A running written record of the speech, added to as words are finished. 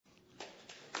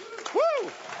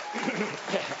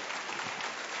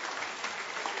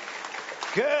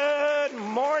Good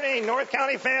morning, North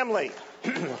County family.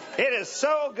 It is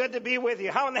so good to be with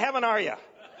you. How in the heaven are you?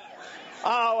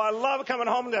 Oh, I love coming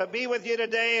home to be with you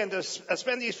today and to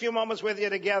spend these few moments with you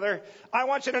together. I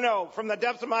want you to know from the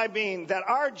depths of my being that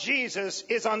our Jesus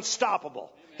is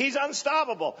unstoppable. He's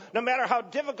unstoppable. No matter how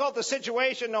difficult the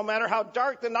situation, no matter how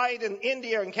dark the night in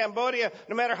India and Cambodia,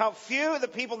 no matter how few the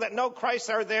people that know Christ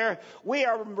are there, we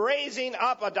are raising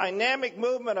up a dynamic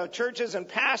movement of churches and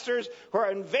pastors who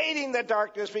are invading the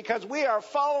darkness because we are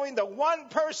following the one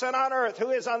person on earth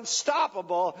who is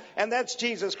unstoppable, and that's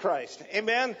Jesus Christ.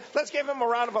 Amen? Let's give him a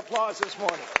round of applause this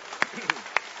morning.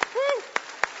 Woo!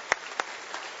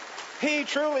 He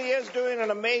truly is doing an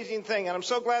amazing thing, and I'm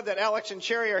so glad that Alex and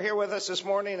Sherry are here with us this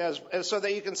morning as so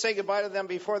that you can say goodbye to them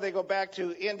before they go back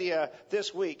to India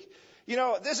this week. You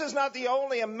know, this is not the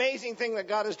only amazing thing that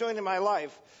God is doing in my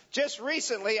life. Just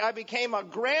recently, I became a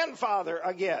grandfather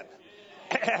again.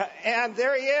 And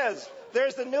there he is.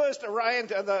 There's the newest Orion,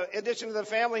 the addition to the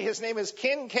family. His name is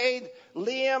Kincaid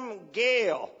Liam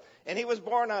Gale. And he was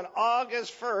born on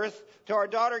August 1st to our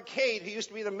daughter Kate, who used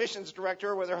to be the missions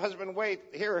director with her husband Wade.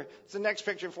 Here's the next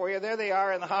picture for you. There they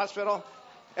are in the hospital.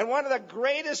 And one of the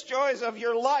greatest joys of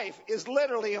your life is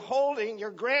literally holding your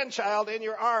grandchild in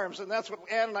your arms. And that's what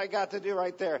Ann and I got to do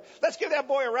right there. Let's give that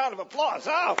boy a round of applause.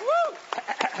 Oh,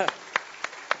 woo!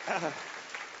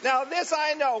 Now, this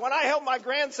I know. When I held my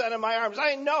grandson in my arms,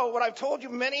 I know what I've told you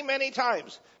many, many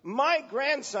times. My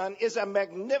grandson is a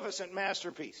magnificent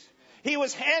masterpiece. He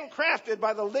was handcrafted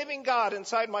by the living God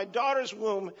inside my daughter's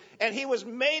womb, and he was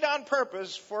made on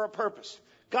purpose for a purpose.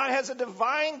 God has a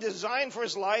divine design for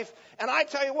his life, and I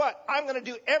tell you what, I'm going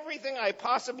to do everything I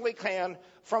possibly can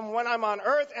from when I'm on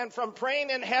earth and from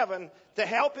praying in heaven to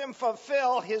help him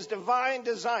fulfill his divine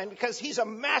design, because he's a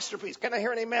masterpiece. Can I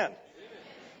hear an amen? Amen.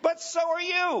 But so are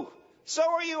you. So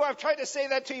are you. I've tried to say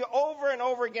that to you over and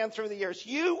over again through the years.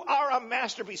 You are a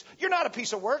masterpiece. You're not a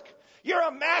piece of work. You're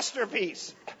a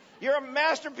masterpiece. You're a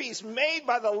masterpiece made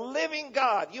by the living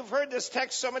God. You've heard this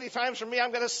text so many times from me, I'm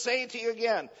going to say it to you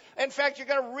again. In fact, you're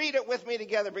going to read it with me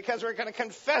together because we're going to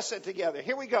confess it together.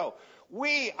 Here we go.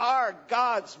 We are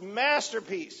God's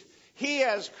masterpiece. He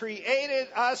has created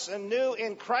us anew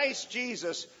in Christ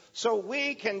Jesus so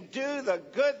we can do the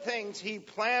good things he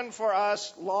planned for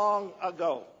us long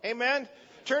ago. Amen?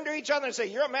 Turn to each other and say,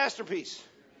 you're a masterpiece.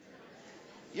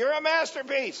 You're a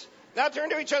masterpiece. Now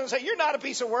turn to each other and say, you're not a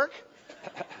piece of work.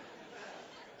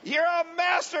 You're a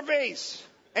masterpiece.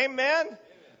 Amen?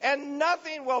 And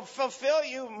nothing will fulfill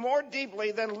you more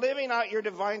deeply than living out your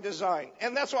divine design.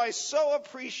 And that's why I so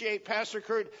appreciate Pastor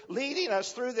Kurt leading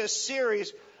us through this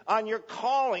series on your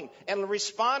calling and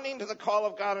responding to the call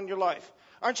of God in your life.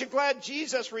 Aren't you glad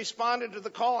Jesus responded to the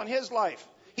call in his life?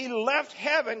 He left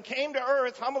heaven, came to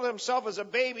earth, humbled himself as a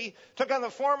baby, took on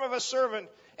the form of a servant,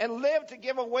 and lived to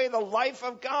give away the life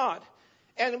of God.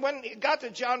 And when he got to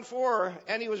John 4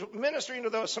 and he was ministering to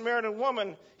the Samaritan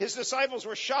woman, his disciples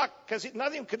were shocked because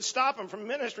nothing could stop him from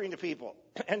ministering to people.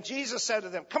 And Jesus said to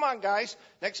them, come on, guys.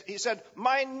 Next, he said,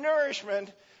 my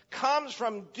nourishment comes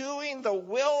from doing the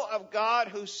will of God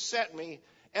who sent me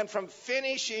and from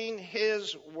finishing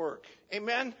his work.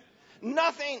 Amen?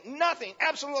 Nothing,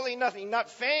 absolutely nothing,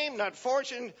 not fame, not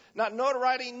fortune, not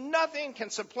notoriety, nothing can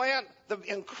supplant the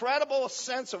incredible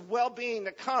sense of well-being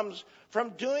that comes from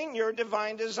doing your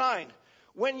divine design.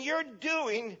 When you're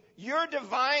doing your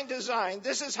divine design,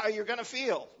 this is how you're going to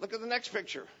feel. Look at the next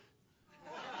picture.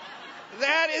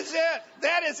 That is it.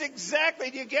 That is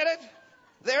exactly, do you get it?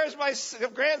 There's my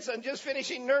grandson just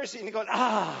finishing nursing. He goes,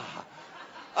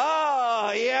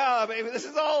 oh, yeah, baby, this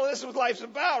is what life's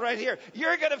about right here.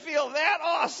 You're going to feel that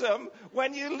awesome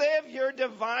when you live your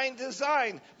divine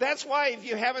design. That's why if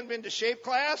you haven't been to shape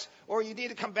class or you need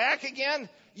to come back again,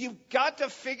 you've got to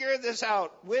figure this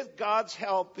out with God's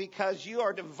help because you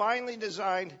are divinely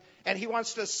designed and he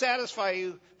wants to satisfy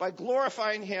you by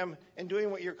glorifying him and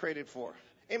doing what you're created for.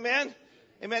 Amen?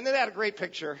 Amen. Isn't that a great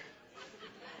picture?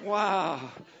 Wow.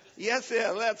 Yes,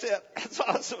 yeah, that's it. That's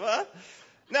awesome, huh?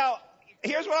 Now,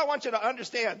 here's what I want you to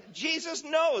understand. Jesus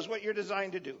knows what you're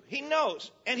designed to do. He knows,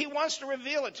 and he wants to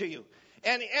reveal it to you.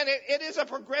 And it is a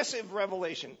progressive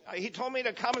revelation. He told me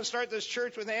to come and start this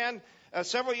church with Ann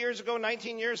several years ago,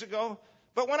 19 years ago.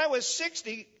 But when I was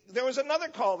 60, there was another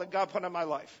call that God put on my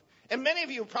life. And many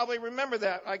of you probably remember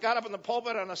that. I got up in the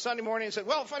pulpit on a Sunday morning and said,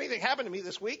 well, a funny thing happened to me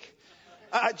this week.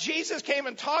 Jesus came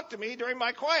and talked to me during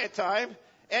my quiet time,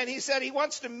 and he said he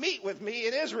wants to meet with me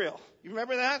in Israel. You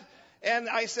remember that? And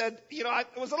I said, it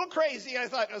was a little crazy. I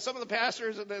thought some of the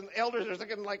pastors and the elders are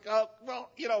thinking like, oh, well,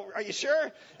 are you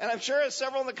sure? And I'm sure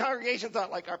several in the congregation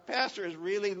thought like, our pastor is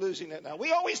really losing it now.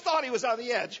 We always thought he was on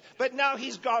the edge, but now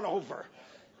he's gone over.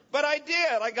 But I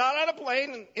did. I got on a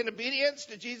plane in obedience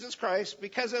to Jesus Christ,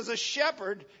 because as a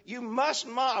shepherd, you must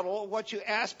model what you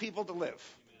ask people to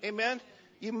live. Amen?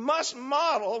 You must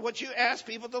model what you ask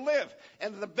people to live.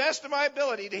 And to the best of my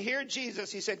ability to hear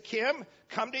Jesus, he said, Kim,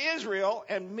 come to Israel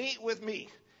and meet with me.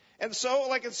 And so,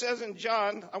 like it says in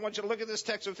John, I want you to look at this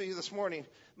text with you this morning.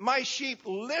 My sheep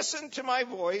listen to my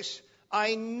voice.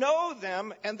 I know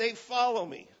them and they follow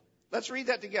me. Let's read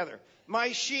that together.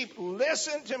 My sheep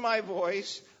listen to my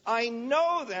voice. I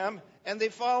know them and they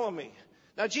follow me.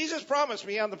 Now, Jesus promised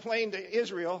me on the plane to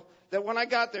Israel that when I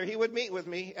got there, he would meet with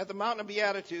me at the Mountain of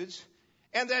Beatitudes,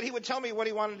 and that he would tell me what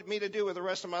he wanted me to do with the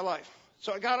rest of my life.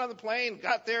 So I got on the plane,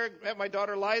 got there, met my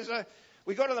daughter Liza.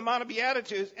 We go to the Mount of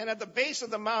Beatitudes, and at the base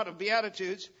of the Mount of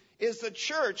Beatitudes is the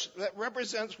church that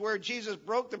represents where Jesus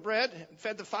broke the bread and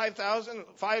fed the 5,000,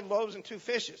 5 loaves and 2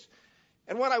 fishes.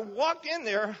 And when I walked in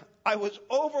there, I was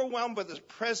overwhelmed by the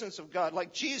presence of God,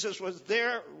 like Jesus was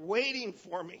there waiting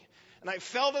for me. And I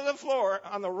fell to the floor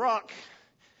on the rock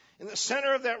in the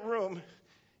center of that room,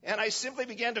 and I simply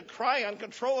began to cry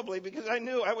uncontrollably because I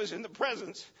knew I was in the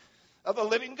presence of a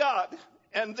living God.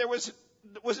 And there was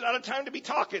not a time to be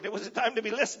talking. It was a time to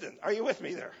be listening. Are you with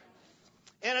me there?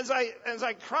 And as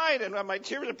I cried, and my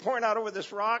tears were pouring out over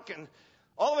this rock, and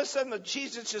all of a sudden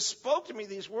Jesus just spoke to me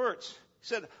these words. He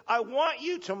said, I want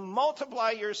you to multiply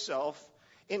yourself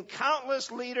in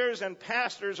countless leaders and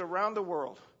pastors around the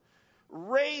world.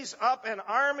 Raise up an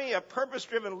army of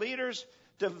purpose-driven leaders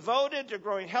devoted to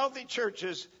growing healthy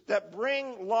churches that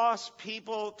bring lost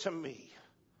people to me.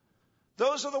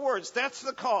 Those are the words. That's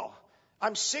the call.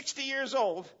 I'm 60 years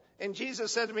old, and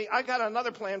Jesus said to me, I got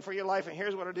another plan for your life, and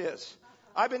here's what it is.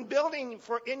 I've been building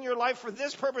in your life for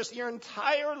this purpose your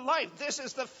entire life. This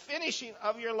is the finishing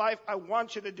of your life. I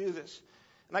want you to do this.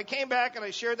 And I came back, and I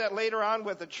shared that later on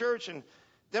with the church, and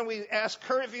then we asked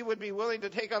Kurt if he would be willing to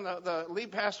take on the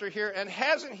lead pastor here. And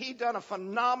hasn't he done a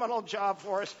phenomenal job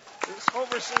for us,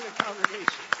 overseeing the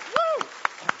congregation? Woo!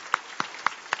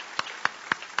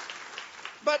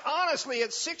 But honestly,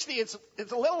 at 60, it's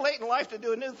a little late in life to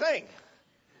do a new thing.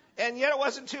 And yet it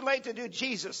wasn't too late to do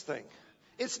Jesus' thing.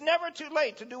 It's never too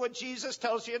late to do what Jesus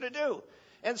tells you to do.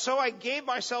 And so I gave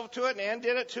myself to it, and Ann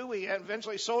did it too. We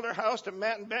eventually sold our house to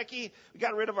Matt and Becky. We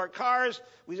got rid of our cars.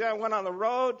 We went on the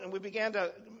road, and we began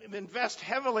to invest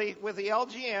heavily with the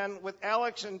LGN, with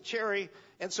Alex and Cherry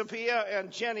and Sophia and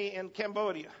Jenny in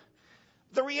Cambodia.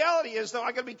 The reality is, though,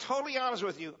 I got to be totally honest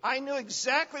with you. I knew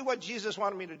exactly what Jesus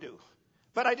wanted me to do,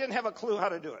 but I didn't have a clue how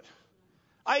to do it.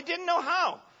 I didn't know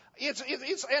how.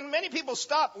 And many people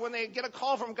stop when they get a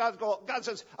call from God. God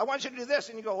says, I want you to do this.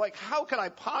 And you go, like, how could I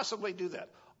possibly do that?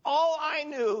 All I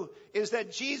knew is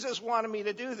that Jesus wanted me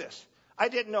to do this. I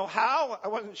didn't know how. I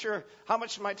wasn't sure how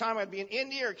much of my time I'd be in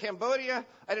India or Cambodia.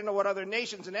 I didn't know what other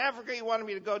nations in Africa he wanted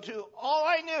me to go to. All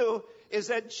I knew is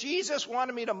that Jesus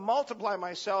wanted me to multiply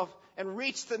myself and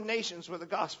reach the nations with the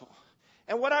gospel.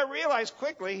 And what I realized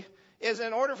quickly is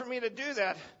in order for me to do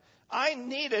that, I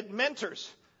needed mentors.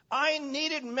 I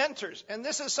needed mentors. And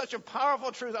this is such a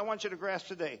powerful truth I want you to grasp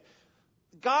today.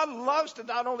 God loves to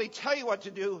not only tell you what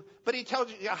to do, but he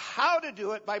tells you how to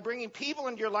do it by bringing people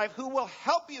into your life who will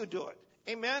help you do it.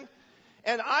 Amen?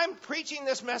 And I'm preaching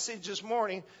this message this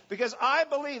morning because I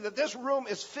believe that this room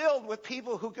is filled with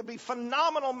people who could be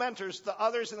phenomenal mentors to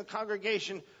others in the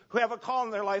congregation who have a call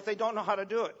in their life. They don't know how to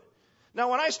do it.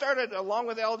 Now, when I started along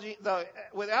with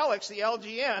Alex, the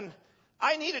LGN,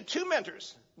 I needed 2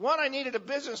 mentors. One, I needed a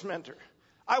business mentor.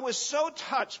 I was so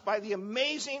touched by the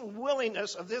amazing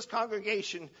willingness of this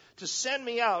congregation to send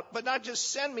me out, but not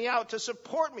just send me out, to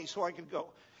support me so I could go.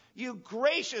 You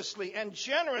graciously and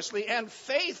generously and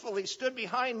faithfully stood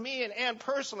behind me and Ann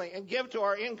personally and give to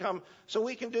our income so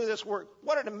we can do this work.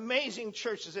 What an amazing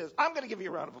church this is. I'm going to give you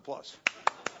a round of applause.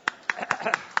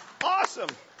 Awesome.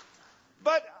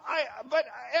 But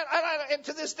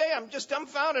to this day, I'm just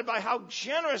dumbfounded by how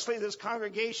generously this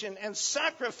congregation and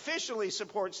sacrificially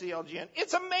supports the LGN.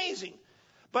 It's amazing.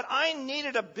 But I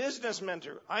needed a business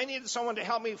mentor. I needed someone to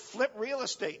help me flip real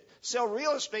estate, sell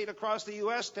real estate across the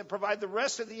U.S. to provide the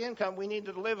rest of the income we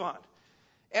needed to live on.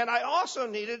 And I also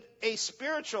needed a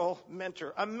spiritual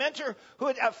mentor, a mentor who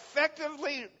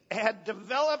had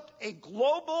developed a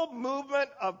global movement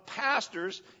of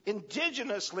pastors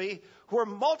indigenously who are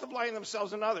multiplying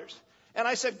themselves in others. And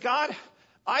I said, God,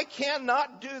 I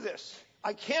cannot do this.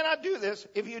 I cannot do this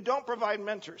if you don't provide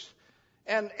mentors.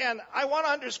 And I want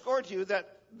to underscore to you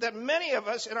that many of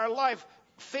us in our life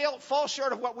fall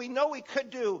short of what we know we could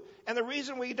do. And the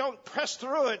reason we don't press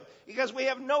through it, because we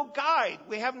have no guide,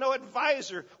 we have no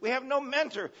advisor, we have no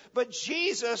mentor. But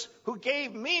Jesus, who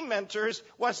gave me mentors,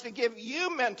 wants to give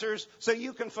you mentors so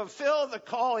you can fulfill the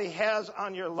call he has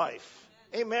on your life.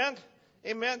 Amen?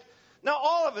 Amen? Now,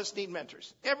 all of us need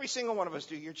mentors. Every single one of us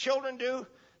do. Your children do.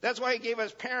 That's why he gave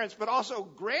us parents, but also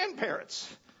grandparents.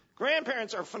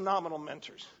 Grandparents are phenomenal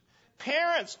mentors.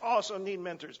 Parents also need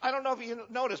mentors. I don't know if you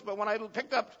noticed, but when I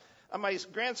picked up my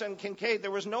grandson Kincaid,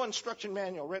 there was no instruction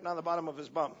manual written on the bottom of his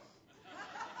bum.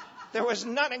 There was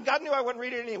none, and God knew I wouldn't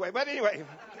read it anyway. But anyway,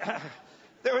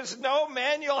 there was no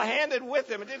manual handed with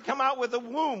him. It didn't come out with the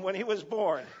womb when he was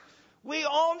born. We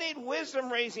all need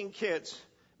wisdom raising kids.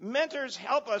 Mentors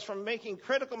help us from making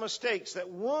critical mistakes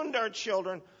that wound our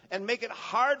children and make it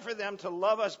hard for them to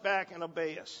love us back and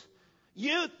obey us.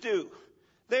 Youth do.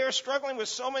 They are struggling with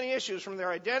so many issues, from their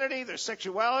identity, their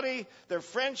sexuality, their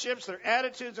friendships, their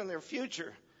attitudes, and their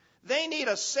future. They need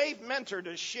a safe mentor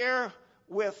to share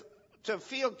with, to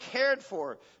feel cared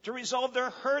for, to resolve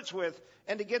their hurts with,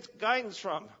 and to get guidance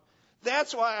from.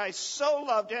 That's why I so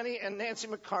love Denny and Nancy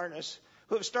McCarness,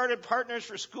 who have started Partners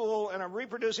for School and are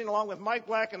reproducing along with Mike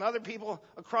Black and other people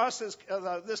across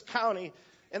this county.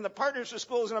 And the Partners for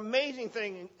School is an amazing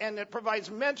thing, and it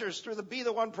provides mentors through the Be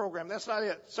the One program. That's not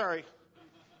it. Sorry.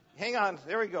 Hang on.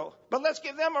 There we go. But let's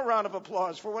give them a round of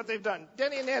applause for what they've done.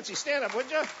 Denny and Nancy, stand up, would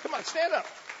you? Come on, stand up.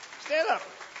 Stand up.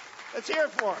 Let's hear it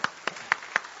for them.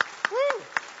 Woo!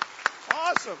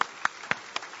 Awesome.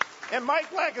 And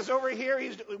Mike Black is over here.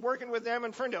 He's working with them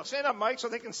in Ferndale. Stand up, Mike, so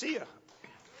they can see you.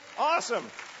 Awesome.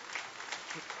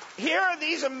 Here are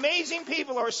these amazing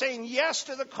people who are saying yes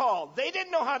to the call. They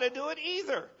didn't know how to do it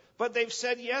either, but they've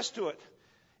said yes to it.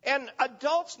 And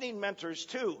adults need mentors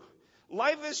too.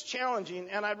 Life is challenging,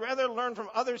 and I'd rather learn from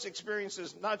others'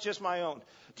 experiences, not just my own.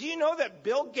 Do you know that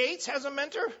Bill Gates has a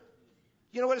mentor?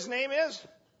 You know what his name is?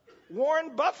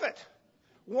 Warren Buffett.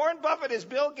 Warren Buffett is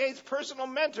Bill Gates' personal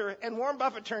mentor, and Warren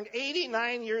Buffett turned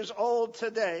 89 years old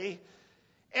today.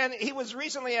 And he was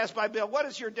recently asked by Bill, what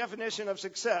is your definition of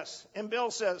success? And Bill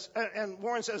says, and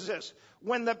Warren says this: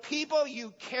 when the people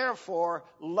you care for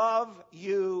love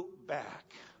you back.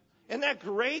 Isn't that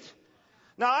great?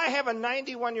 Now, I have a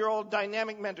 91-year-old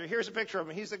dynamic mentor. Here's a picture of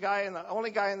him. He's the guy, and the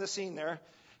only guy in the scene there.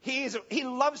 He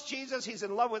loves Jesus. He's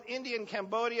in love with India and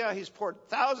Cambodia. He's poured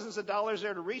thousands of dollars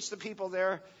there to reach the people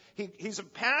there. He's a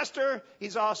pastor.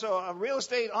 He's also a real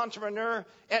estate entrepreneur.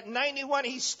 At 91,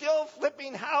 he's still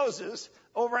flipping houses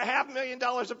over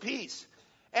 $500,000 a piece.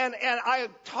 And I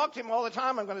talk to him all the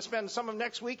time. I'm going to spend some of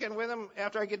next weekend with him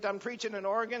after I get done preaching in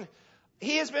Oregon.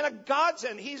 He has been a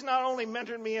godsend. He's not only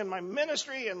mentored me in my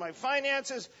ministry and my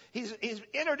finances, he's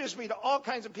introduced me to all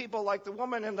kinds of people, like the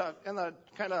woman in the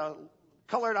kind of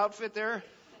colored outfit there,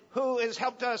 who has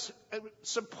helped us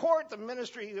support the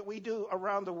ministry that we do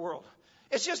around the world.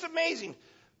 It's just amazing.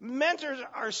 Mentors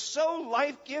are so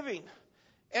life-giving.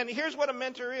 And here's what a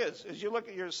mentor is, as you look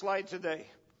at your slide today,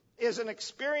 is an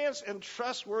experienced and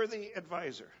trustworthy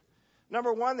advisor.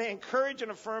 Number one, they encourage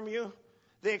and affirm you.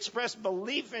 They express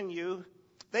belief in you.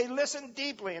 They listen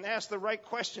deeply and ask the right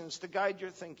questions to guide your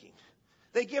thinking.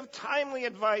 They give timely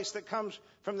advice that comes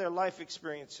from their life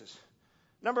experiences.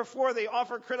 Number four, they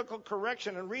offer critical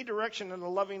correction and redirection in a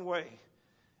loving way.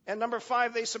 And number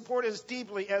five, they support us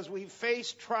deeply as we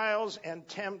face trials and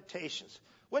temptations.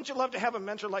 Wouldn't you love to have a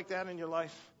mentor like that in your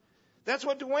life? That's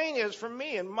what Dwayne is for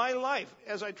me in my life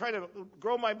as I try to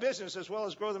grow my business as well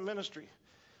as grow the ministry.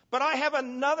 But I have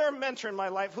another mentor in my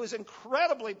life who is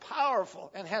incredibly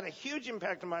powerful and had a huge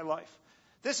impact on my life.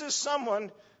 This is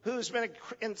someone who's been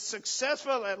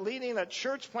successful at leading a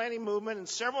church planting movement in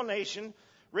several nations,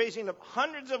 raising up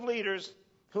hundreds of leaders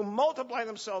who multiply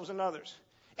themselves in others.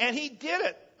 And he did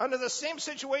it under the same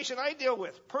situation I deal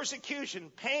with: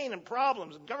 persecution, pain, and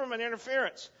problems, and government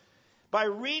interference. By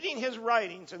reading his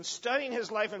writings and studying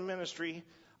his life and ministry,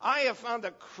 I have found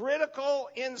the critical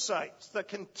insights, the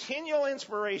continual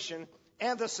inspiration,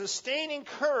 and the sustaining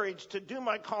courage to do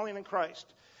my calling in Christ.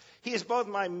 He is both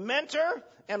my mentor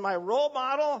and my role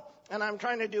model, and I'm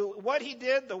trying to do what he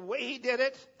did, the way he did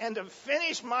it, and to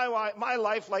finish my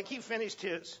life like he finished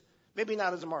his. Maybe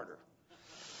not as a martyr.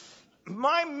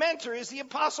 My mentor is the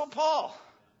Apostle Paul.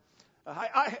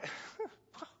 I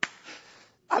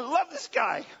love this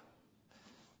guy.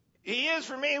 He is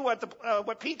for me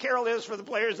what Pete Carroll is for the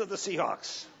players of the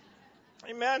Seahawks.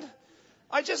 Amen.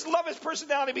 I just love his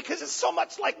personality because it's so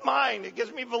much like mine. It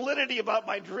gives me validity about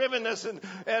my drivenness,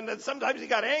 and sometimes he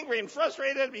got angry and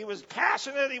frustrated. He was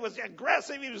passionate. He was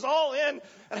aggressive. He was all in.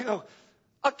 And I go,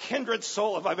 a kindred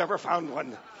soul if I've ever found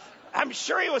one. I'm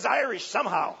sure he was Irish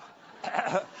somehow.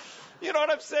 You know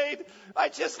what I'm saying? I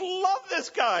just love this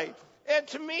guy. And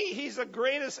to me, he's the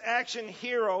greatest action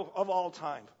hero of all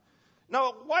time.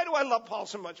 Now, why do I love Paul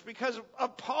so much? Because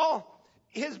of Paul,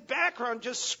 his background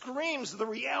just screams the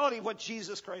reality of what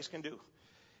Jesus Christ can do.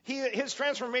 His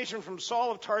transformation from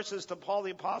Saul of Tarsus to Paul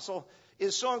the Apostle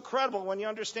is so incredible when you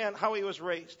understand how he was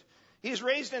raised. He's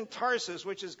raised in Tarsus,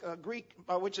 which is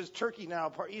which is Turkey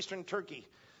now, eastern Turkey.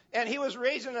 And he was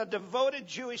raised in a devoted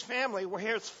Jewish family where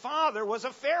his father was a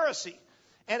Pharisee.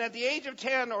 And at the age of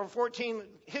 10 or 14,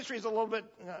 history is a little bit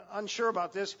unsure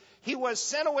about this, he was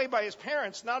sent away by his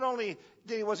parents. Not only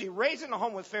was he raised in a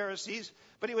home with Pharisees,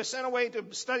 but he was sent away to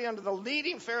study under the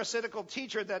leading Pharisaical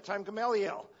teacher at that time,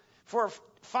 Gamaliel, for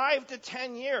 5 to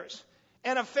 10 years.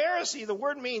 And a Pharisee, the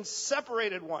word means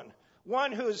separated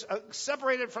one who's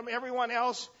separated from everyone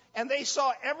else, and they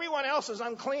saw everyone else as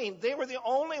unclean. They were the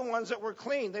only ones that were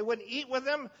clean. They wouldn't eat with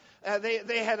them.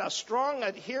 They had a strong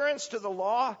adherence to the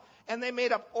law, and they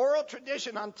made up oral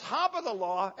tradition on top of the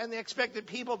law, and they expected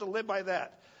people to live by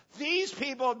that. These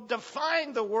people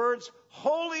defined the words,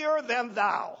 holier than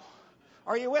thou.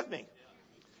 Are you with me?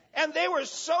 And they were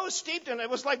so steeped in it. It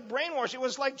was like brainwash. It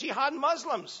was like jihad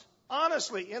Muslims,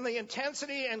 honestly, in the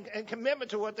intensity and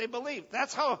commitment to what they believed.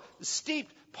 That's how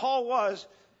steeped Paul was.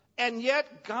 And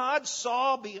yet God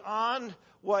saw beyond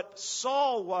what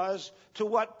Saul was to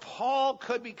what Paul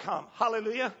could become.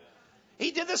 Hallelujah.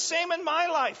 He did the same in my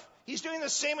life. He's doing the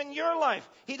same in your life.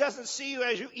 He doesn't see you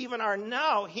as you even are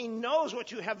now. He knows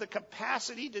what you have the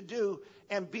capacity to do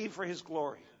and be for his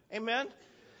glory. Amen?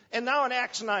 And now in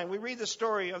Acts 9, we read the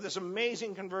story of this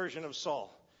amazing conversion of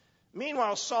Saul.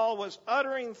 Meanwhile, Saul was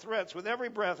uttering threats with every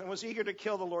breath and was eager to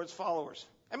kill the Lord's followers.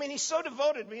 I mean, he's so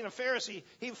devoted being a Pharisee,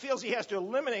 he feels he has to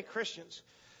eliminate Christians.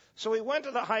 So he went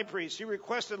to the high priest. He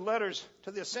requested letters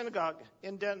to the synagogue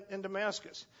in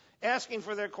Damascus, asking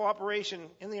for their cooperation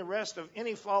in the arrest of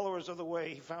any followers of the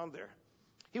way he found there.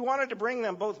 He wanted to bring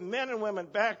them, both men and women,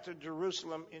 back to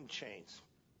Jerusalem in chains.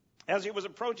 As he was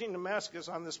approaching Damascus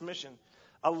on this mission,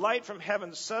 a light from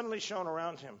heaven suddenly shone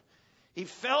around him. He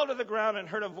fell to the ground and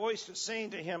heard a voice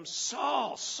saying to him,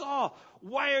 Saul, Saul,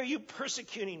 why are you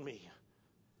persecuting me?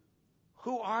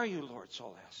 Who are you, Lord?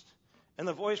 Saul asked. And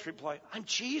the voice replied, I'm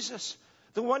Jesus,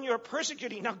 the one you are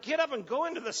persecuting. Now get up and go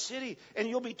into the city, and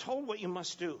you'll be told what you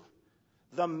must do.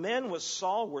 The men with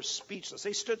Saul were speechless.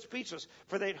 They stood speechless,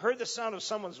 for they'd heard the sound of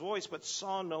someone's voice, but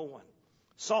saw no one.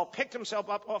 Saul picked himself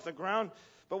up off the ground,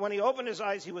 but when he opened his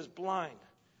eyes, he was blind.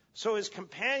 So his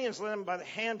companions led him by the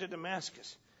hand to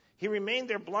Damascus. He remained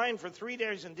there blind for 3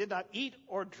 days and did not eat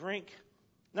or drink.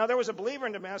 Now there was a believer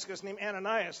in Damascus named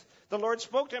Ananias. The Lord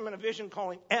spoke to him in a vision,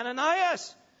 calling,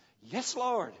 Ananias! Yes,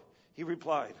 Lord, he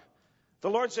replied. The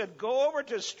Lord said, go over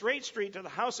to Straight Street to the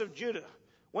house of Judah.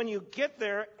 When you get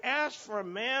there, ask for a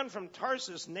man from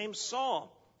Tarsus named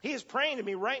Saul. He is praying to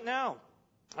me right now.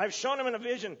 I've shown him in a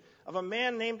vision of a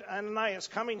man named Ananias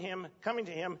coming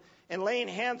to him and laying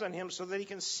hands on him so that he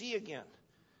can see again.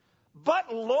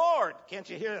 But Lord, can't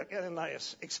you hear that,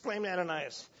 Ananias? Exclaimed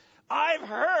Ananias. I've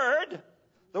heard,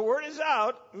 the word is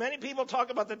out, many people talk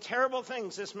about the terrible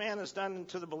things this man has done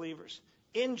to the believers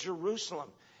in Jerusalem.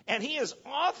 And he is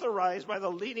authorized by the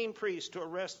leading priest to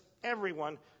arrest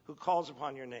everyone who calls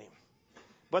upon your name.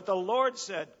 But the Lord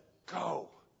said, go.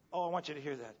 Oh, I want you to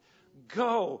hear that.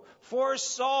 Go, for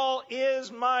Saul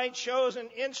is my chosen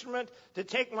instrument to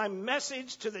take my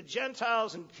message to the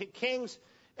Gentiles and to kings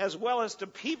as well as to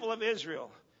people of Israel.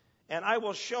 And I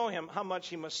will show him how much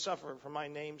he must suffer for my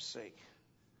name's sake.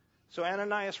 So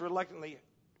Ananias reluctantly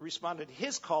responded to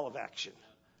his call of action,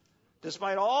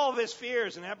 despite all of his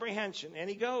fears and apprehension, and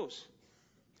he goes.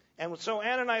 And so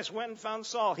Ananias went and found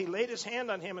Saul. He laid his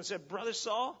hand on him and said, Brother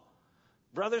Saul,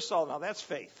 now that's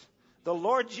faith. The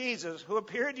Lord Jesus, who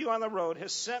appeared to you on the road,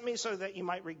 has sent me so that you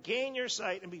might regain your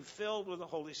sight and be filled with the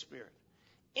Holy Spirit.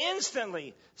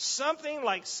 Instantly, something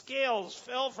like scales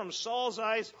fell from Saul's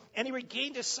eyes, and he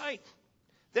regained his sight.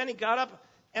 Then he got up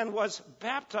and was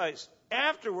baptized.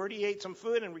 Afterward, he ate some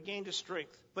food and regained his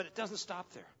strength. But it doesn't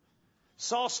stop there.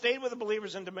 Saul stayed with the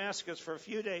believers in Damascus for a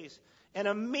few days. And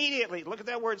immediately, look at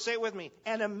that word, say it with me.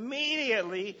 And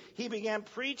immediately he began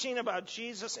preaching about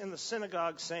Jesus in the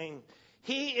synagogue, saying,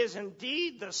 He is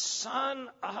indeed the Son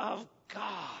of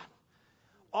God.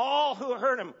 All who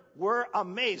heard him were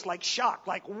amazed, like shocked,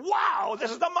 like, wow,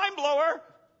 this is the mind blower.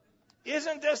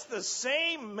 Isn't this the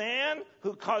same man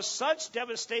who caused such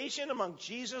devastation among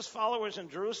Jesus' followers in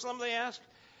Jerusalem, they asked?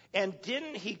 And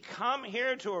didn't he come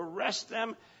here to arrest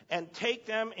them and take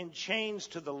them in chains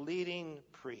to the leading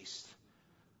priest?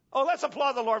 Oh, let's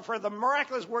applaud the Lord for the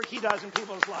miraculous work he does in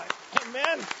people's lives.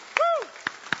 Amen. Woo!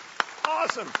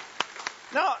 Awesome.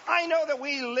 Now, I know that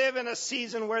we live in a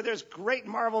season where there's great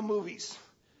Marvel movies.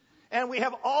 And we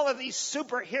have all of these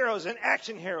superheroes and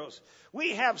action heroes.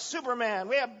 We have Superman,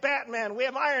 we have Batman, we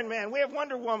have Iron Man, we have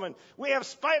Wonder Woman, we have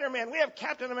Spider-Man, we have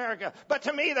Captain America. But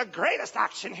to me, the greatest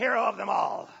action hero of them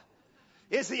all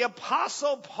is the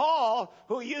Apostle Paul,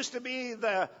 who used to be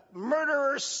the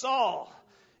murderer Saul.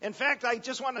 In fact, I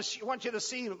just want you to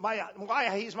see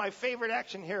why he's my favorite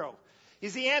action hero.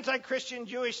 He's the anti-Christian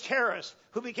Jewish terrorist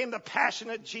who became the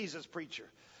passionate Jesus preacher.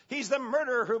 He's the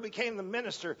murderer who became the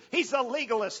minister. He's the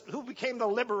legalist who became the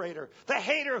liberator. The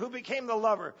hater who became the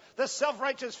lover. The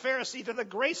self-righteous Pharisee to the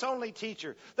grace-only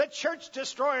teacher. The church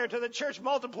destroyer to the church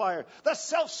multiplier. The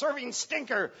self-serving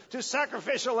stinker to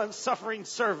sacrificial and suffering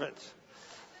servant.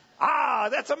 Ah,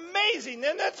 that's amazing,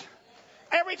 isn't it?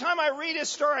 Every time I read his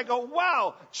story, I go,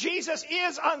 wow, Jesus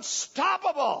is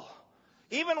unstoppable.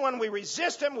 Even when we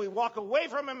resist him, we walk away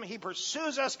from him, he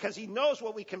pursues us because he knows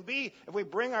what we can be if we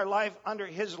bring our life under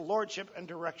his lordship and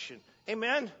direction.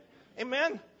 Amen?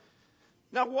 Amen?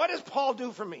 Now, what does Paul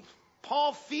do for me?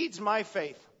 Paul feeds my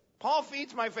faith. Paul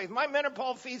feeds my faith. My mentor,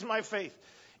 Paul, feeds my faith.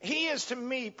 He is, to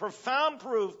me, profound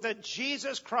proof that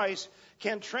Jesus Christ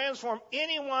can transform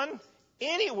anyone,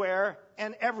 anywhere,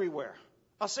 and everywhere.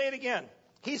 I'll say it again.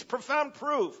 He's profound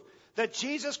proof that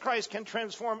Jesus Christ can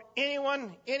transform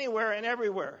anyone, anywhere, and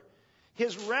everywhere.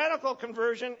 His radical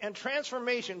conversion and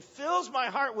transformation fills my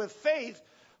heart with faith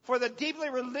for the deeply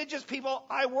religious people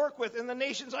I work with in the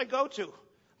nations I go to,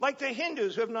 like the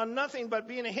Hindus who have known nothing but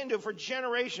being a Hindu for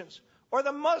generations, or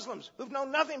the Muslims who've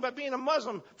known nothing but being a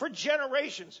Muslim for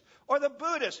generations, or the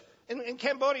Buddhists in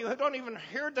Cambodia who don't even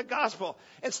hear the gospel.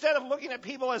 Instead of looking at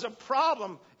people as a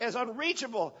problem, as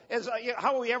unreachable, as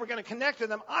how are we ever going to connect to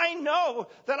them, I know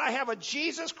that I have a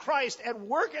Jesus Christ at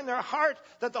work in their heart,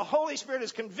 that the Holy Spirit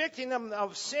is convicting them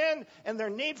of sin and their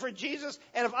need for Jesus.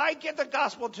 And if I get the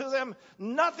gospel to them,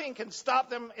 nothing can stop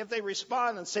them if they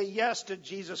respond and say yes to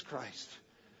Jesus Christ.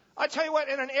 I tell you what,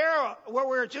 in an era where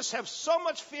we just have so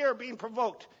much fear being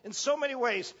provoked in so many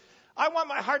ways, I want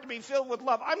my heart to be filled with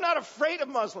love. I'm not afraid of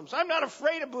Muslims. I'm not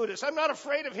afraid of Buddhists. I'm not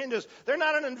afraid of Hindus. They're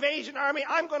not an invasion army.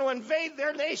 I'm going to invade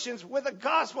their nations with the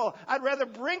gospel. I'd rather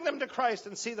bring them to Christ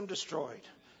than see them destroyed.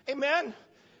 Amen?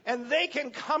 And they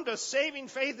can come to saving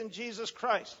faith in Jesus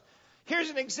Christ. Here's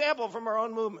an example from our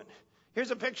own movement.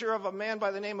 Here's a picture of a man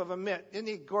by the name of Amit. Isn't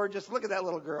he gorgeous? Look at that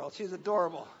little girl. She's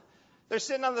adorable. They're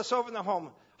sitting on the sofa in the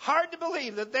home. Hard to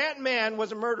believe that that man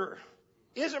was a murderer.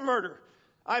 Is a murderer.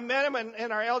 I met him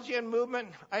in our LGN movement.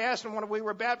 I asked him when we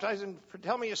were baptized to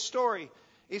tell me a story.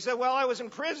 He said, well, I was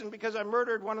in prison because I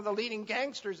murdered one of the leading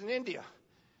gangsters in India.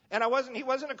 And he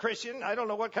wasn't a Christian. I don't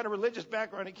know what kind of religious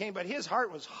background he came, but his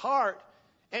heart was hard.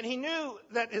 And he knew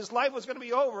that his life was going to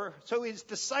be over, so he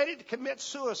decided to commit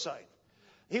suicide.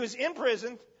 He was in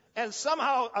prison, and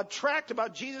somehow a tract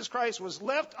about Jesus Christ was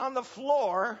left on the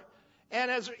floor. And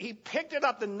as he picked it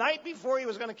up the night before he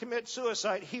was going to commit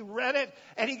suicide, he read it,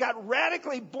 and he got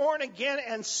radically born again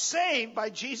and saved by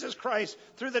Jesus Christ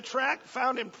through the tract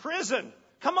found in prison.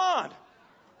 Come on.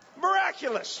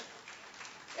 Miraculous.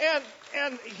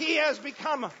 And he has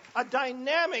become a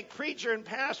dynamic preacher and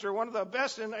pastor, one of the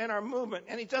best in our movement.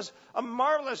 And he does a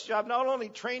marvelous job, not only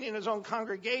training his own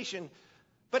congregation,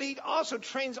 but he also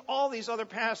trains all these other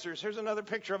pastors. Here's another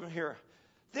picture of him here.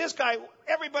 This guy,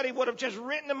 everybody would have just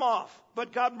written him off,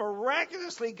 but God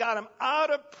miraculously got him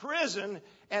out of prison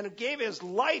and gave his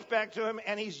life back to him,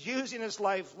 and he's using his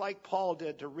life like Paul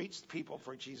did to reach people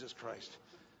for Jesus Christ.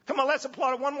 Come on, let's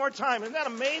applaud it one more time. Isn't that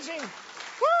amazing?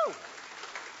 Woo!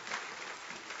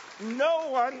 No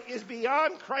one is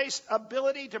beyond Christ's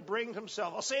ability to bring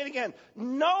himself. I'll say it again.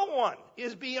 No one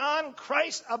is beyond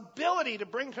Christ's ability to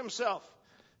bring himself.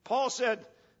 Paul said,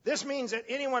 this means that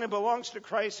anyone who belongs to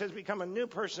Christ has become a new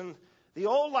person. The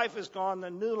old life is gone.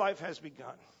 The new life has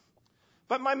begun.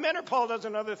 But my mentor, Paul, does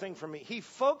another thing for me. He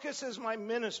focuses my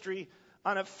ministry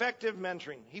on effective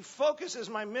mentoring. He focuses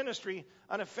my ministry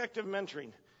on effective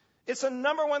mentoring. It's the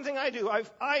number one thing I do.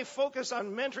 I focus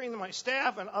on mentoring my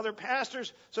staff and other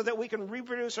pastors so that we can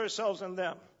reproduce ourselves in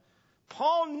them.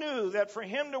 Paul knew that for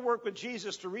him to work with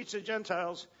Jesus to reach the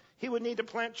Gentiles, he would need to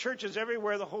plant churches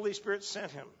everywhere the Holy Spirit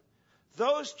sent him.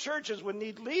 Those churches would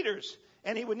need leaders,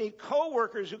 and he would need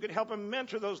co-workers who could help him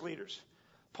mentor those leaders.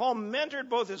 Paul mentored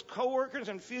both his co-workers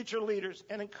and future leaders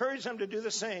and encouraged them to do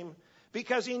the same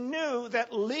because he knew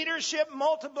that leadership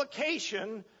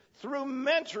multiplication through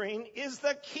mentoring is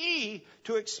the key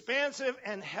to expansive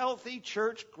and healthy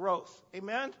church growth.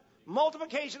 Amen?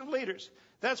 Multiplication of leaders.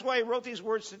 That's why he wrote these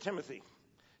words to Timothy.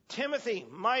 Timothy,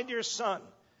 my dear son,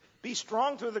 be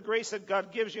strong through the grace that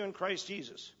God gives you in Christ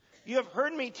Jesus. You have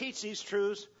heard me teach these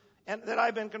truths, and that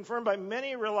I've been confirmed by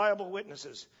many reliable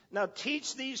witnesses. Now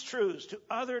teach these truths to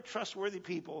other trustworthy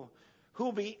people who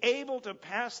will be able to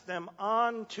pass them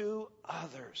on to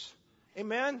others.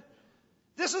 Amen?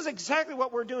 This is exactly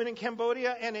what we're doing in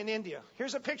Cambodia and in India.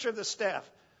 Here's a picture of the staff.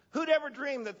 Who'd ever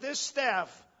dreamed that this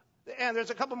staff, and there's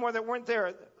a couple more that weren't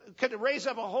there, could raise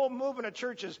up a whole movement of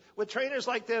churches with trainers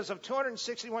like this of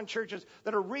 261 churches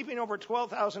that are reaping over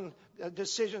 12,000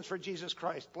 decisions for Jesus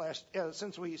Christ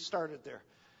since we started there.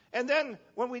 And then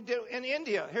when we do in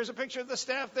India, here's a picture of the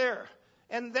staff there.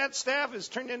 And that staff is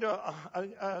turned into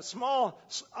a small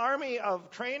army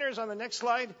of trainers on the next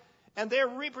slide. And they're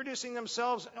reproducing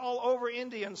themselves all over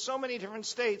India in so many different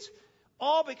states.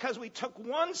 All because we took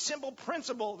one simple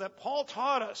principle that Paul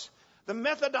taught us, the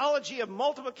methodology of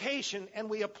multiplication, and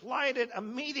we applied it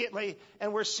immediately,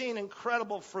 and we're seeing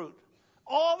incredible fruit.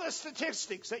 All the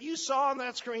statistics that you saw on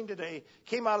that screen today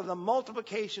came out of the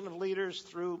multiplication of leaders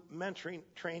through mentoring,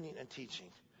 training, and teaching.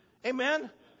 Amen?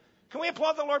 Can we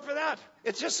applaud the Lord for that?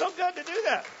 It's just so good to do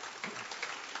that.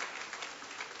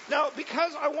 Now,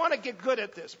 because I want to get good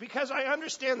at this, because I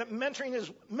understand that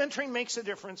mentoring makes a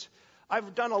difference,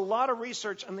 I've done a lot of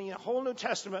research on the whole New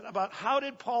Testament about how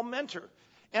did Paul mentor.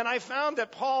 And I found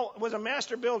that Paul was a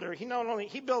master builder.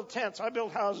 He built tents, I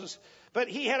built houses, but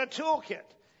he had a toolkit.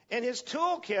 In his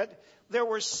toolkit, there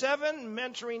were 7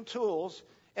 mentoring tools,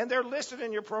 and they're listed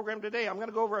in your program today. I'm going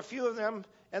to go over a few of them,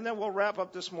 and then we'll wrap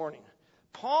up this morning.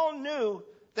 Paul knew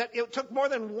that it took more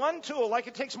than one tool, like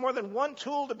it takes more than one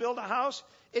tool to build a house.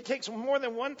 It takes more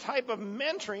than one type of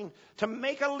mentoring to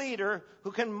make a leader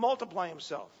who can multiply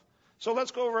himself. So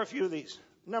let's go over a few of these.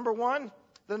 Number 1,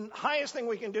 the highest thing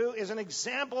we can do is an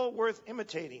example worth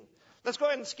imitating. Let's go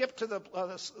ahead and skip to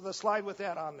the slide with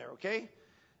that on there, okay?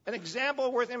 An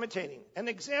example worth imitating. An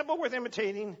example worth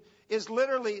imitating is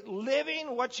literally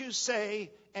living what you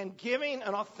say and giving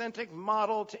an authentic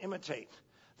model to imitate.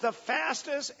 The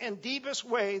fastest and deepest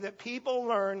way that people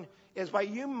learn is by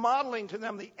you modeling to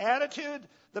them the attitude,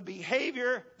 the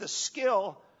behavior, the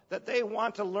skill that they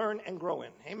want to learn and grow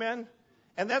in. Amen?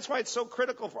 And that's why it's so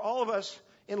critical for all of us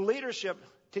in leadership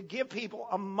to give people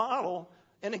a model,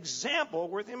 an example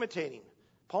worth imitating.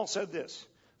 Paul said this,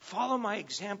 "Follow my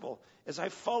example as I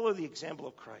follow the example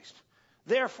of Christ.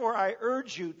 Therefore, I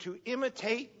urge you to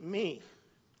imitate me."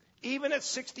 Even at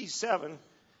 67,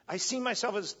 I see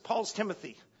myself as Paul's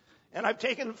Timothy. And I've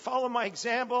taken follow my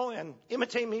example and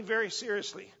imitate me very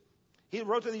seriously. He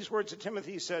wrote these words to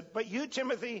Timothy. He said, "But you,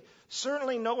 Timothy,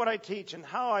 certainly know what I teach and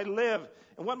how I live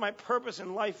and what my purpose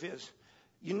in life is.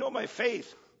 You know my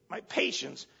faith, my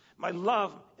patience, my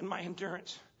love, and my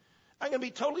endurance." I'm going to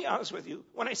be totally honest with you.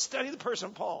 When I study the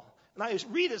person Paul, and I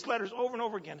read his letters over and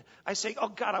over again, I say, oh,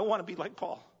 God, I want to be like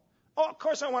Paul. Oh, of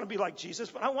course I want to be like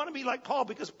Jesus, but I want to be like Paul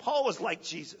because Paul was like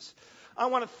Jesus. I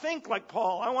want to think like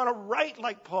Paul. I want to write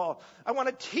like Paul. I want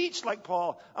to teach like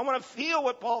Paul. I want to feel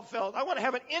what Paul felt. I want to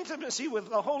have an intimacy with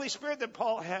the Holy Spirit that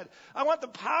Paul had. I want the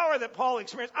power that Paul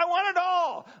experienced. I want it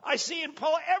all. I see in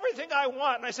Paul everything I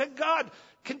want. And I said, God,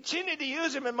 continue to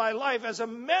use him in my life as a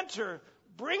mentor.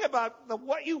 Bring about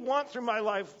what you want through my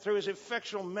life through his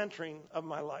effectual mentoring of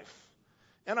my life.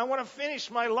 And I want to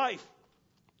finish my life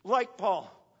like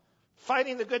Paul,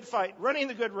 fighting the good fight, running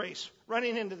the good race,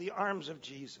 running into the arms of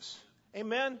Jesus.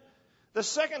 Amen? The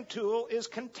second tool is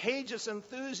contagious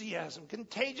enthusiasm.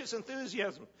 Contagious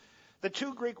enthusiasm. The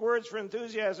 2 Greek words for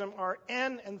enthusiasm are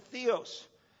en and theos.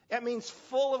 That means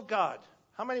full of God.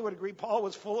 How many would agree Paul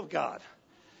was full of God?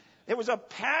 It was a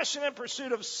passionate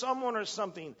pursuit of someone or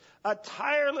something, a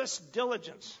tireless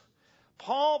diligence.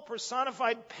 Paul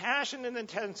personified passion and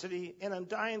intensity and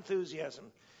undying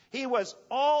enthusiasm. He was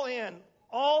all in,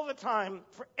 all the time,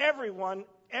 for everyone,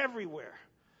 everywhere.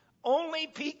 Only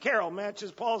Pete Carroll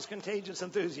matches Paul's contagious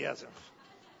enthusiasm.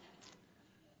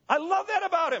 I love that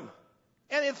about him.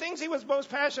 And the things he was most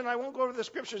passionate, I won't go over the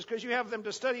scriptures because you have them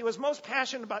to study. He was most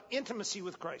passionate about intimacy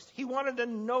with Christ. He wanted to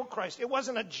know Christ. It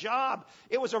wasn't a job.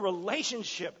 It was a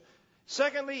relationship.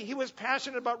 Secondly, he was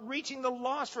passionate about reaching the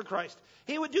lost for Christ.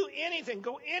 He would do anything,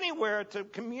 go anywhere to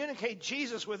communicate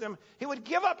Jesus with them. He would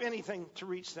give up anything to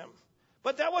reach them.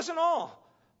 But that wasn't all.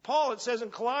 Paul, it says in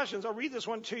Colossians, I'll read this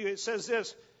one to you. It says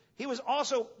this. He was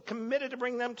also committed to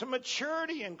bring them to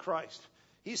maturity in Christ.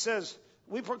 He says,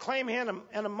 we proclaim him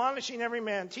and admonishing every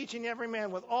man, teaching every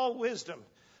man with all wisdom,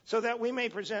 so that we may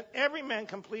present every man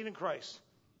complete in Christ.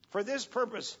 For this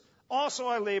purpose also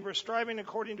I labor, striving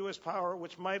according to his power,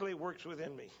 which mightily works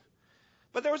within me.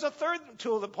 But there was a third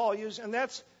tool that Paul used, and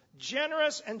that's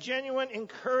generous and genuine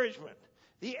encouragement.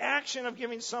 The action of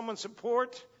giving someone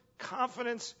support,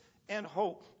 confidence, and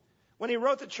hope. When he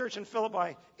wrote the church in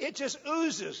Philippi, it just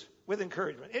oozes with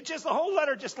encouragement. It's just the whole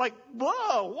letter, just like,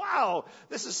 whoa, wow.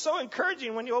 This is so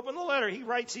encouraging when you open the letter. He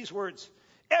writes these words.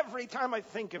 Every time I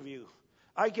think of you,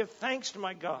 I give thanks to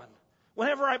my God.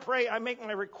 Whenever I pray, I make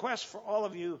my request for all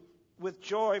of you with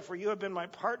joy, for you have been my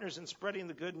partners in spreading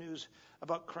the good news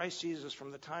about Christ Jesus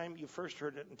from the time you first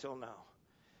heard it until now.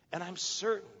 And I'm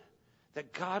certain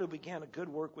that God who began a good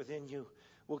work within you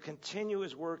will continue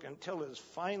his work until it is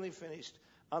finally finished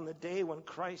on the day when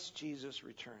Christ Jesus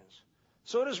returns.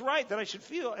 So it is right that I should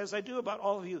feel as I do about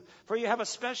all of you, for you have a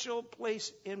special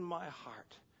place in my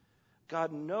heart.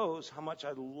 God knows how much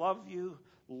I love you,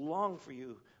 long for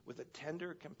you with the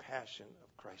tender compassion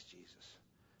of Christ Jesus.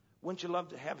 Wouldn't you love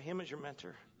to have him as your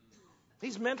mentor?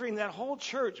 He's mentoring that whole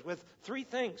church with three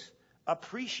things: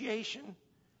 appreciation,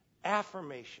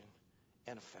 affirmation,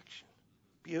 and affection.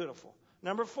 Beautiful.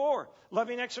 Number 4,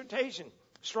 loving exhortation,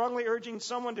 strongly urging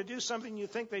someone to do something you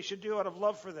think they should do out of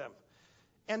love for them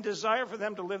and desire for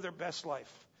them to live their best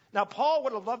life. Now, Paul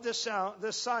would have loved this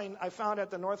sign I found at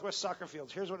the Northwest Soccer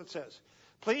Fields. Here's what it says.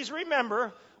 Please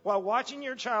remember, while watching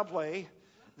your child play,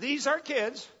 these are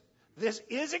kids. This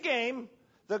is a game.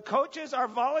 The coaches are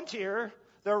volunteer.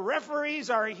 The referees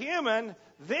are human.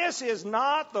 This is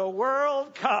not the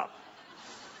World Cup.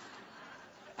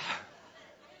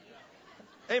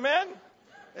 Amen?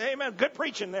 Amen. Good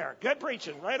preaching there. Good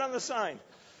preaching. Right on the sign.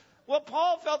 Well,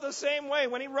 Paul felt the same way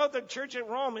when he wrote the church at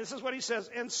Rome. This is what he says.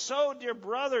 And so, dear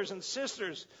brothers and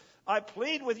sisters, I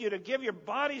plead with you to give your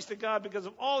bodies to God because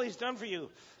of all he's done for you.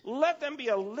 Let them be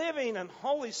a living and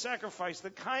holy sacrifice, the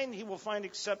kind he will find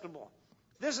acceptable.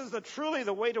 This is truly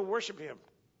the way to worship him.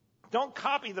 Don't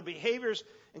copy the behaviors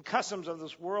and customs of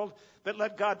this world, but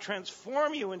let God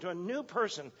transform you into a new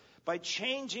person by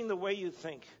changing the way you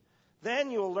think.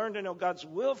 Then you will learn to know God's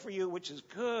will for you, which is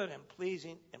good and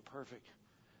pleasing and perfect.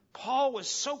 Paul was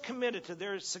so committed to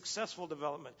their successful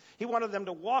development. He wanted them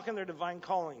to walk in their divine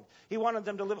calling. He wanted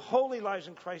them to live holy lives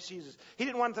in Christ Jesus. He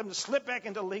didn't want them to slip back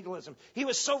into legalism. He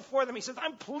was so for them. He says,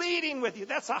 I'm pleading with you.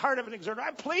 That's the heart of an exhorter.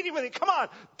 I'm pleading with you. Come on.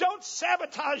 Don't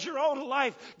sabotage your own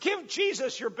life. Give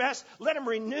Jesus your best. Let him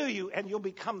renew you, and you'll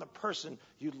become the person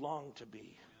you long to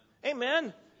be.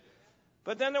 Amen.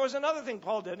 But then there was another thing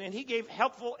Paul did, and he gave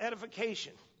helpful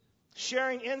edification,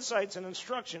 sharing insights and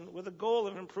instruction with the goal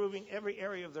of improving every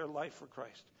area of their life for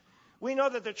Christ. We know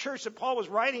that the church that Paul was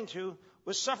writing to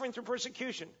was suffering through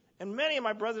persecution, and many of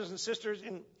my brothers and sisters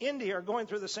in India are going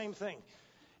through the same thing.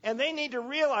 And they need to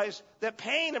realize that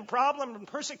pain and problem and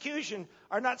persecution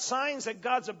are not signs that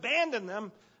God's abandoned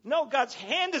them. No, God's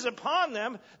hand is upon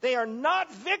them. They are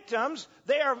not victims.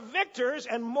 They are victors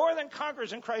and more than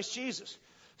conquerors in Christ Jesus.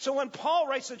 So when Paul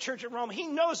writes to the church at Rome, he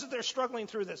knows that they're struggling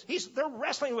through this. They're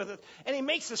wrestling with it. And he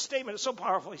makes this statement. It's so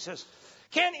powerful. He says,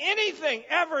 can anything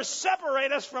ever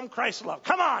separate us from Christ's love?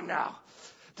 Come on now.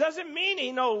 Does it mean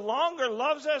he no longer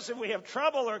loves us if we have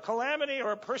trouble or calamity or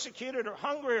are persecuted or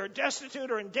hungry or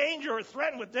destitute or in danger or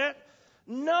threatened with death?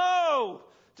 No.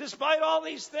 Despite all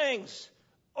these things,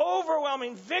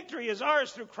 overwhelming victory is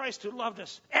ours through Christ who loved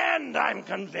us. And I'm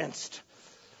convinced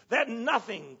that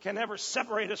nothing can ever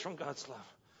separate us from God's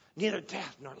love. Neither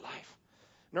death nor life,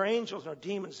 nor angels nor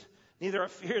demons, neither our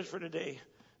fears for today,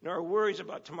 nor our worries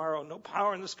about tomorrow, no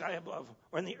power in the sky above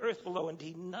or in the earth below.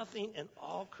 Indeed, nothing in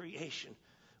all creation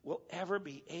will ever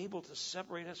be able to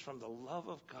separate us from the love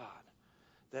of God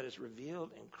that is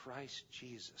revealed in Christ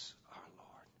Jesus our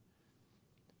Lord.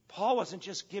 Paul wasn't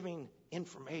just giving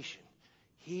information.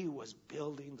 He was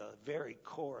building the very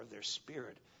core of their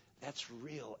spirit. That's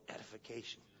real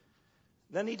edification.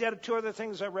 Then he did 2 other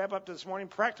things I wrap up this morning.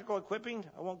 Practical equipping.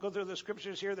 I won't go through the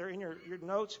scriptures here. They're in your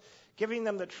notes. Giving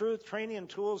them the truth, training, and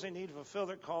tools they need to fulfill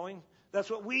their calling. That's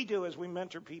what we do as we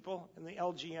mentor people in the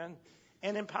LGN.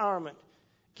 And empowerment.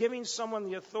 Giving someone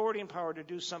the authority and power to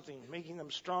do something, making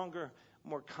them stronger,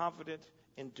 more confident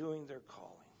in doing their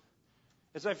calling.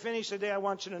 As I finish today, I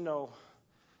want you to know,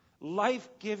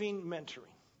 life-giving mentoring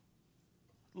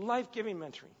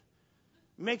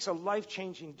makes a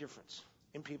life-changing difference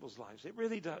in people's lives. It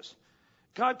really does.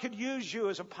 God could use you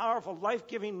as a powerful,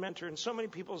 life-giving mentor in so many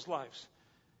people's lives.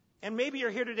 And maybe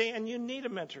you're here today and you need a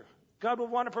mentor. God will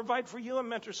want to provide for you a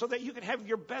mentor so that you can have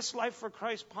your best life for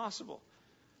Christ possible.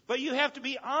 But you have to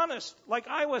be honest, like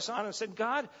I was honest, and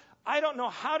God, I don't know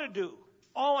how to do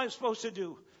all I'm supposed to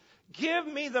do. Give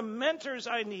me the mentors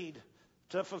I need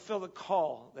to fulfill the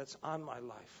call that's on my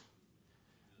life.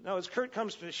 Now, as Kurt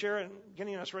comes to share and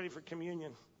getting us ready for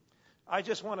communion, I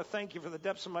just want to thank you for the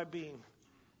depths of my being,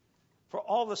 for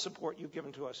all the support you've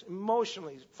given to us,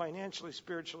 emotionally, financially,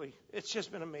 spiritually. It's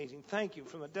just been amazing. Thank you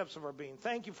from the depths of our being.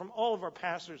 Thank you from all of our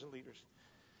pastors and leaders.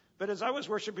 But as I was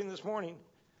worshiping this morning,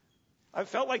 I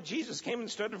felt like Jesus came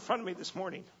and stood in front of me this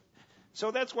morning.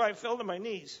 So that's why I fell to my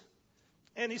knees.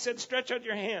 And he said, stretch out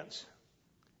your hands.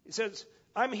 He says,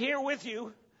 I'm here with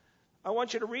you. I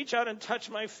want you to reach out and touch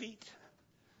my feet.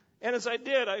 And as I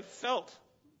did, I felt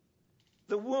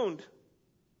the wound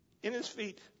in his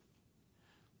feet.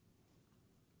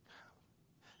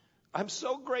 I'm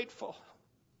so grateful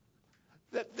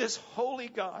that this holy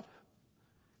God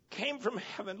came from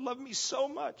heaven, loved me so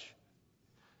much,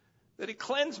 that he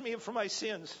cleansed me from my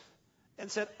sins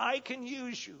and said, I can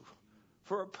use you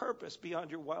for a purpose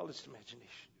beyond your wildest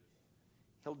imagination.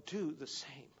 He'll do the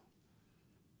same